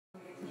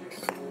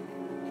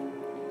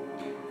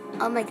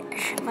Oh my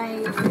gosh, my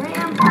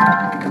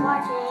grandpa is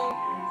watching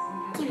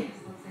TV.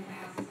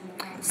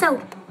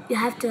 So, you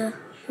have to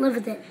live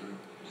with it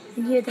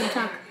and hear them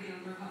talk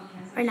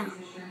right now,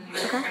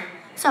 okay?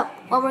 So,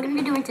 what we're going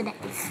to be doing today,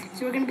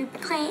 so we're going to be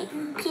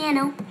playing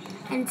piano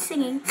and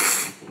singing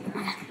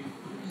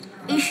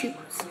Issues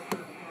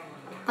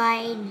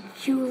by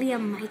Julia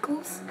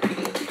Michaels, I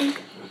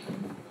think.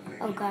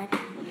 Oh God,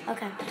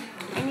 okay.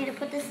 I need to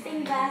put this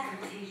thing back,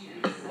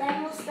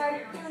 then we'll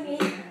start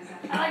doing it.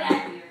 Oh my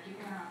God.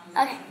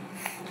 Okay,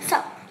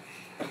 so,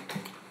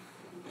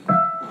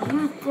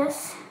 use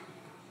this.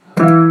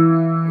 We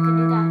can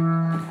do that,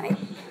 right?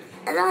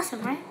 That's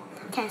awesome, right?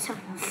 Okay, so,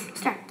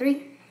 start.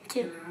 3,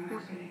 2,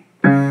 1.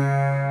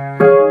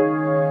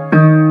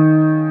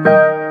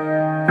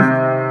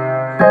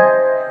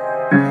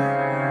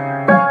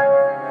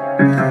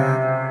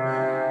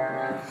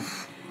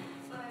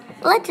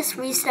 Let's just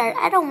restart.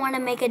 I don't want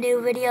to make a new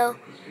video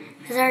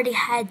because I already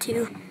had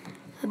to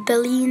a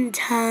billion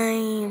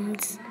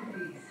times.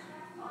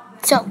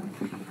 So,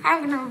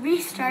 I'm going to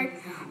restart,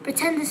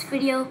 pretend this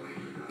video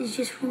is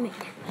just remade,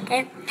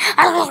 okay?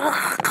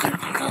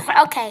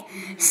 Okay,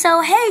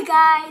 so hey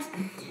guys,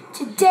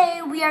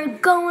 today we are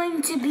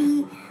going to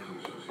be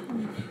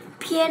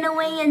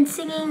pianoing and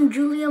singing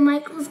Julia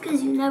Michaels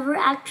because you never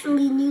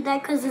actually knew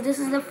that because this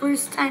is the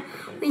first time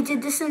we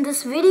did this in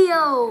this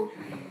video.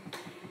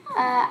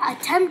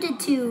 Attempted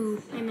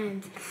to, I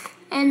meant.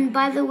 And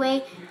by the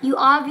way, you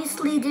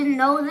obviously didn't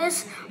know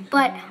this,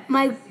 but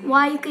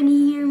why you can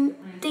hear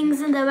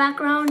things in the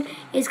background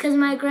is because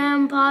my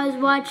grandpa is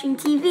watching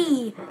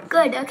TV.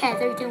 Good, okay,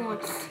 3, 2, 1.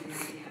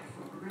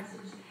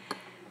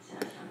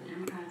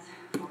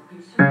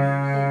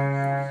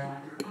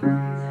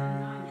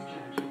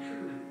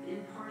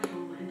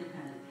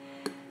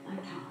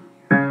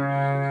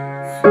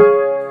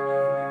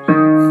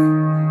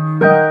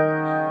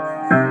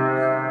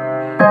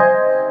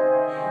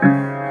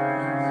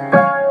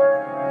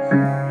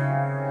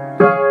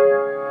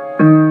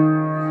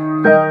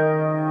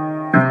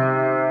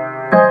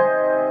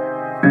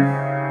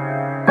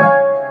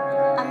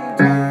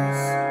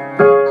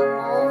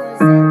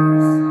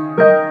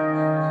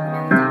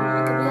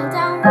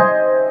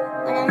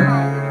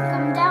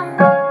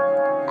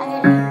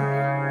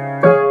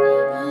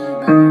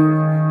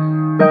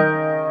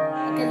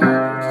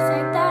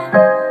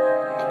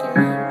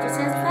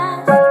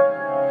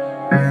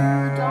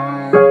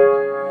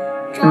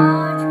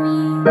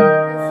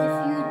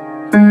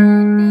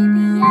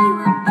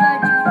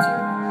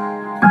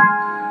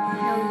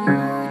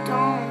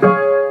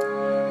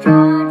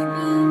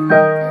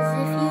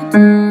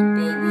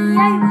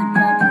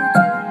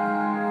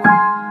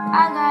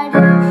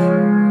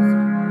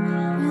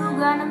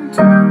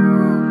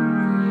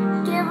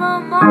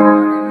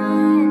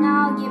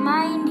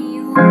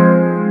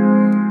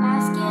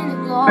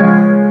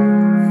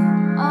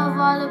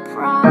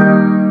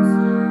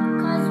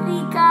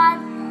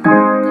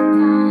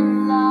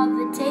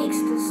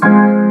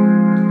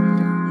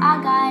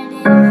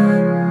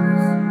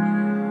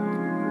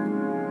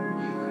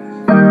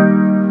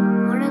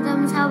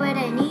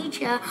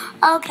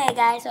 Okay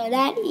guys, so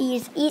that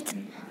is it.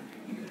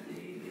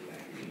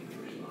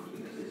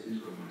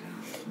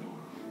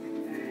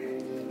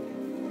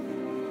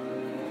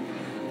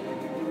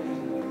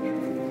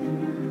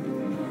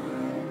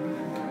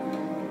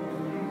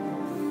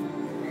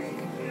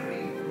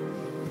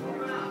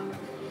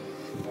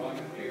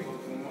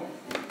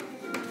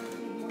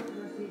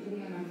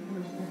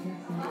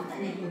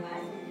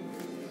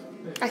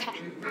 Okay,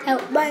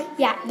 so, but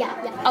yeah,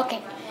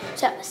 okay.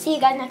 So, see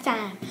you guys next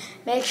time.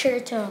 Make sure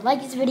to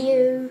like this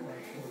video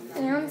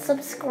and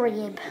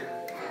subscribe.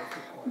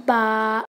 Bye.